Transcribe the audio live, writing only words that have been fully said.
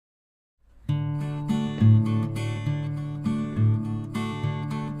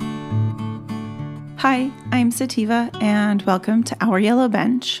Hi, I'm Sativa, and welcome to Our Yellow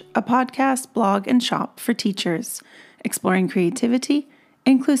Bench, a podcast, blog, and shop for teachers exploring creativity,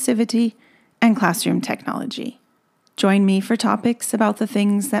 inclusivity, and classroom technology. Join me for topics about the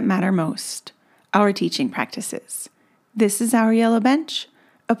things that matter most, our teaching practices. This is Our Yellow Bench,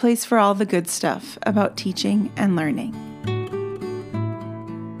 a place for all the good stuff about teaching and learning.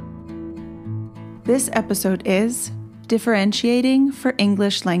 This episode is Differentiating for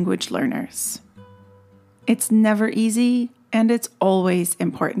English Language Learners. It's never easy, and it's always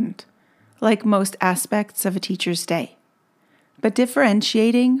important, like most aspects of a teacher's day. But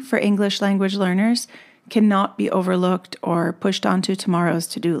differentiating for English language learners cannot be overlooked or pushed onto tomorrow's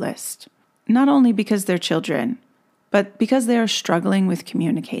to-do list, not only because they're children, but because they are struggling with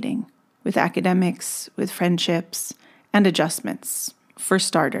communicating, with academics, with friendships, and adjustments, for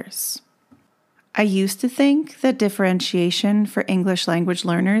starters. I used to think that differentiation for English language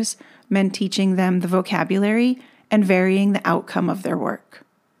learners meant teaching them the vocabulary and varying the outcome of their work.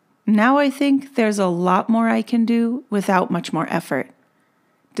 Now I think there's a lot more I can do without much more effort.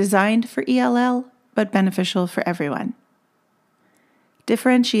 Designed for ELL, but beneficial for everyone.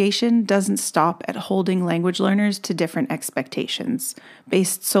 Differentiation doesn't stop at holding language learners to different expectations,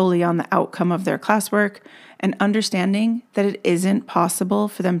 based solely on the outcome of their classwork, and understanding that it isn't possible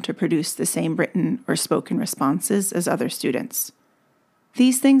for them to produce the same written or spoken responses as other students.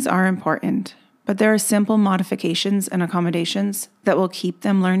 These things are important, but there are simple modifications and accommodations that will keep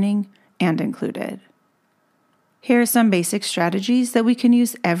them learning and included. Here are some basic strategies that we can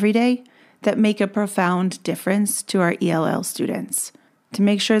use every day that make a profound difference to our ELL students to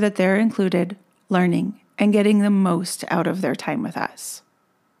make sure that they're included, learning, and getting the most out of their time with us.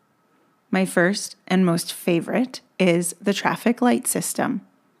 My first and most favorite is the traffic light system.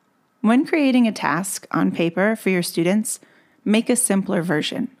 When creating a task on paper for your students, make a simpler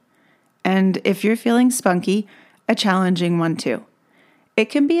version. And if you're feeling spunky, a challenging one too. It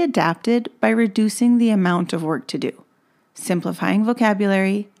can be adapted by reducing the amount of work to do, simplifying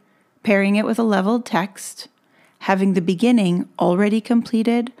vocabulary, pairing it with a leveled text, having the beginning already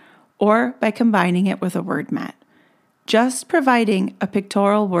completed, or by combining it with a word mat. Just providing a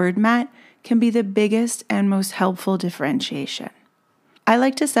pictorial word mat can be the biggest and most helpful differentiation. I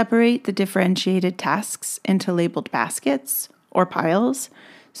like to separate the differentiated tasks into labeled baskets or piles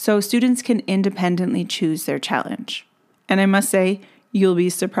so students can independently choose their challenge. And I must say, you'll be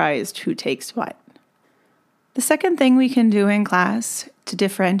surprised who takes what. The second thing we can do in class to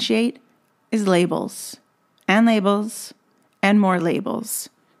differentiate is labels. And labels, and more labels.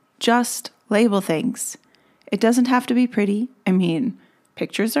 Just label things. It doesn't have to be pretty. I mean,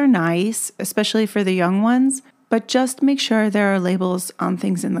 pictures are nice, especially for the young ones, but just make sure there are labels on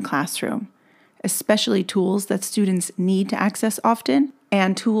things in the classroom, especially tools that students need to access often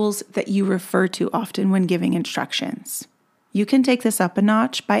and tools that you refer to often when giving instructions. You can take this up a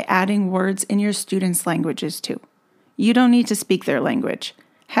notch by adding words in your students' languages too. You don't need to speak their language.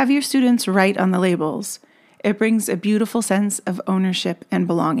 Have your students write on the labels. It brings a beautiful sense of ownership and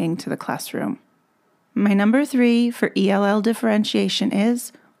belonging to the classroom. My number 3 for ELL differentiation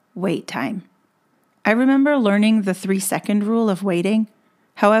is wait time. I remember learning the 3-second rule of waiting.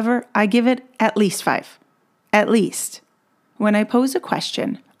 However, I give it at least 5. At least. When I pose a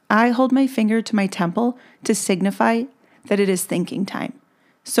question, I hold my finger to my temple to signify that it is thinking time.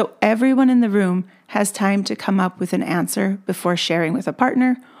 So everyone in the room has time to come up with an answer before sharing with a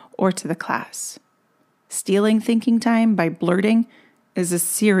partner or to the class. Stealing thinking time by blurting is a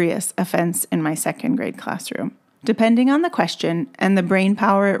serious offense in my second grade classroom. Depending on the question and the brain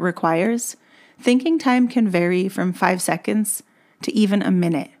power it requires, thinking time can vary from 5 seconds to even a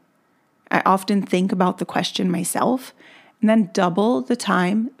minute. I often think about the question myself and then double the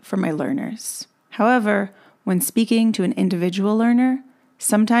time for my learners. However, when speaking to an individual learner,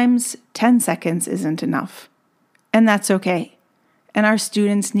 sometimes 10 seconds isn't enough. And that's okay. And our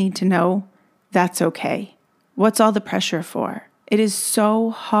students need to know that's okay. What's all the pressure for? It is so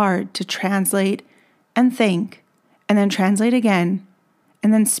hard to translate and think, and then translate again,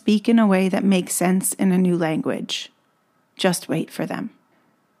 and then speak in a way that makes sense in a new language. Just wait for them.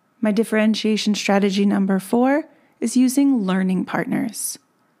 My differentiation strategy number 4 is using learning partners.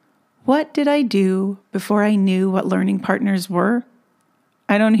 What did I do before I knew what learning partners were?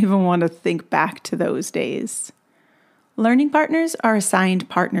 I don't even want to think back to those days. Learning partners are assigned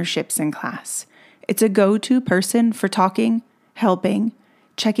partnerships in class. It's a go-to person for talking, helping,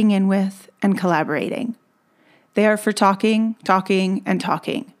 checking in with, and collaborating. They are for talking, and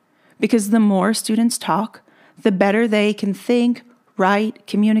talking. Because the more students talk, the better they can think, write,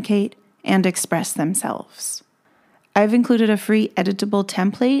 communicate, and express themselves. I've included a free editable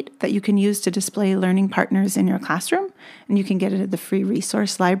template that you can use to display learning partners in your classroom, and you can get it at the free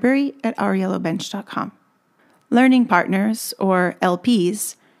resource library at ouryellowbench.com. Learning partners, or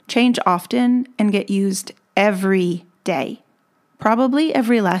LPs, change often and get used every day, probably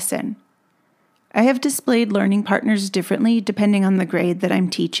every lesson. I have displayed learning partners differently depending on the grade that I'm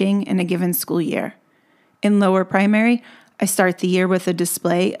teaching in a given school year. In lower primary, I start the year with a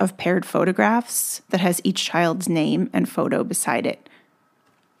display of paired photographs that has each child's name and photo beside it.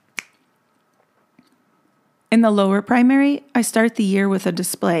 In the lower primary, I start the year with a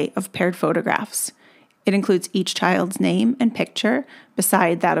display of paired photographs. It includes each child's name and picture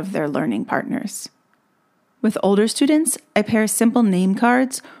beside that of their learning partners. With older students, I pair simple name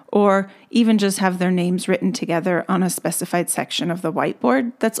cards or even just have their names written together on a specified section of the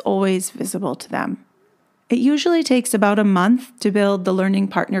whiteboard that's always visible to them. It usually takes about a month to build the learning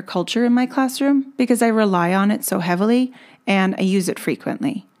partner culture in my classroom because I rely on it so heavily and I use it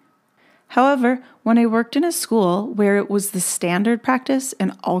frequently. However, when I worked in a school where it was the standard practice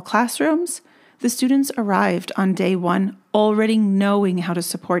in all classrooms, the students arrived on day one already knowing how to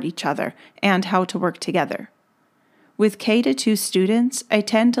support each other and how to work together. With K to 2 students, I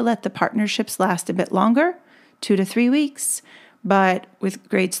tend to let the partnerships last a bit longer, 2 to 3 weeks, but with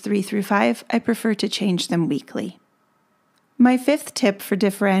grades 3 through 5, I prefer to change them weekly. My 5th tip for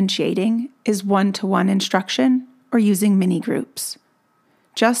differentiating is one-to-one instruction or using mini groups.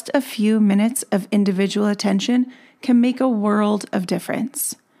 Just a few minutes of individual attention can make a world of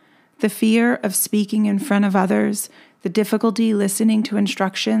difference. The fear of speaking in front of others, the difficulty listening to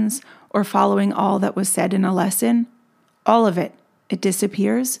instructions or following all that was said in a lesson, all of it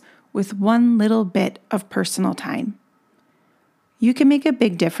disappears with one little bit of personal time. You can make a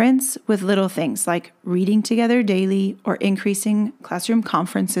big difference with little things like reading together daily or increasing classroom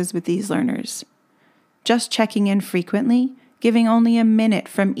conferences with these learners. Just checking in frequently, giving only a minute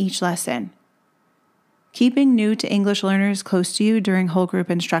from each lesson. Keeping new to English learners close to you during whole group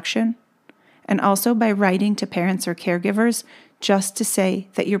instruction, and also by writing to parents or caregivers just to say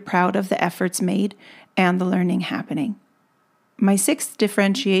that you're proud of the efforts made and the learning happening. My 6th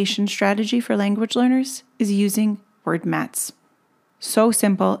differentiation strategy for language learners is using word mats. So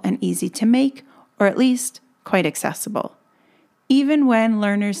simple and easy to make, or at least quite accessible. Even when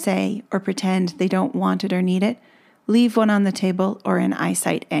learners say or pretend they don't want it or need it, leave one on the table or in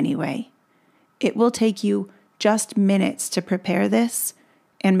eyesight anyway. It will take you just minutes to prepare this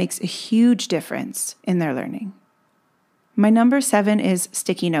and makes a huge difference in their learning. My number 7 is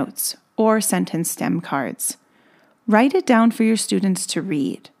sticky notes or sentence stem cards. Write it down for your students to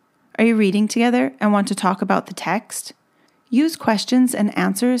read. Are you reading together and want to talk about the text? Use questions and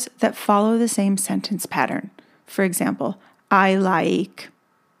answers that follow the same sentence pattern. For example, I like.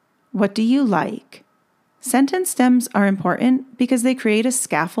 What do you like? Sentence stems are important because they create a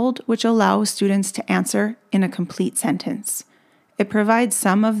scaffold which allows students to answer in a complete sentence. It provides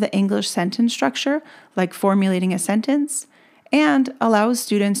some of the English sentence structure, like formulating a sentence, and allows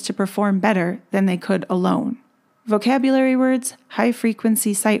students to perform better than they could alone. Vocabulary words,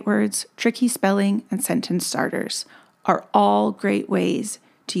 high-frequency sight words, tricky spelling, and sentence starters are all great ways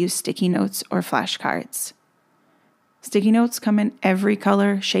to use sticky notes or flashcards. Sticky notes come in every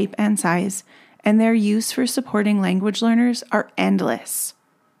color, shape, and size, and their use for supporting language learners are endless.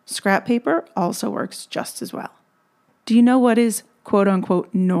 Scrap paper also works just as well. Do you know what is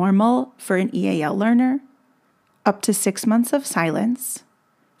quote-unquote normal for an EAL learner? Up to 6 months of silence,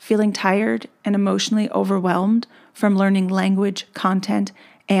 feeling tired and emotionally overwhelmed from learning language, content,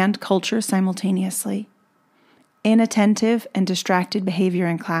 and culture simultaneously, inattentive and distracted behavior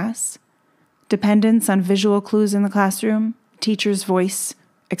in class, dependence on visual clues in the classroom, teacher's voice,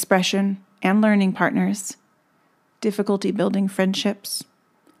 expression, and learning partners, difficulty building friendships,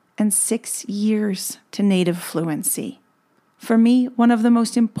 and 6 years to native fluency. For me, one of the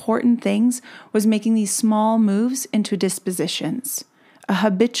most important things was making these small moves into dispositions, a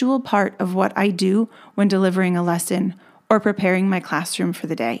habitual part of what I do when delivering a lesson or preparing my classroom for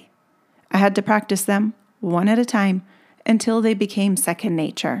the day. I had to practice them one at a time until they became second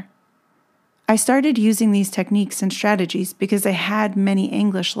nature. I started using these techniques and strategies because I had many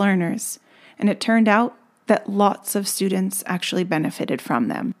English learners, and it turned out that lots of students actually benefited from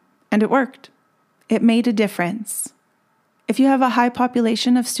them. And it worked. It made a difference. If you have a high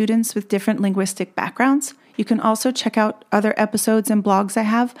population of students with different linguistic backgrounds, you can also check out other episodes and blogs I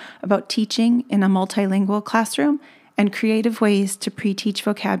have about teaching in a multilingual classroom and creative ways to pre-teach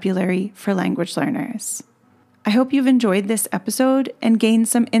vocabulary for language learners. I hope you've enjoyed this episode and gained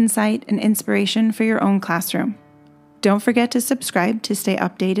some insight and inspiration for your own classroom. Don't forget to subscribe to stay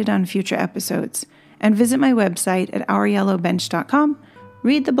updated on future episodes. and visit my website at ouryellowbench.com,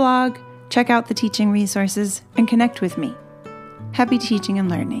 read the blog, check out the teaching resources, and connect with me. Happy teaching and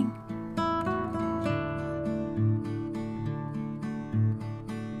learning.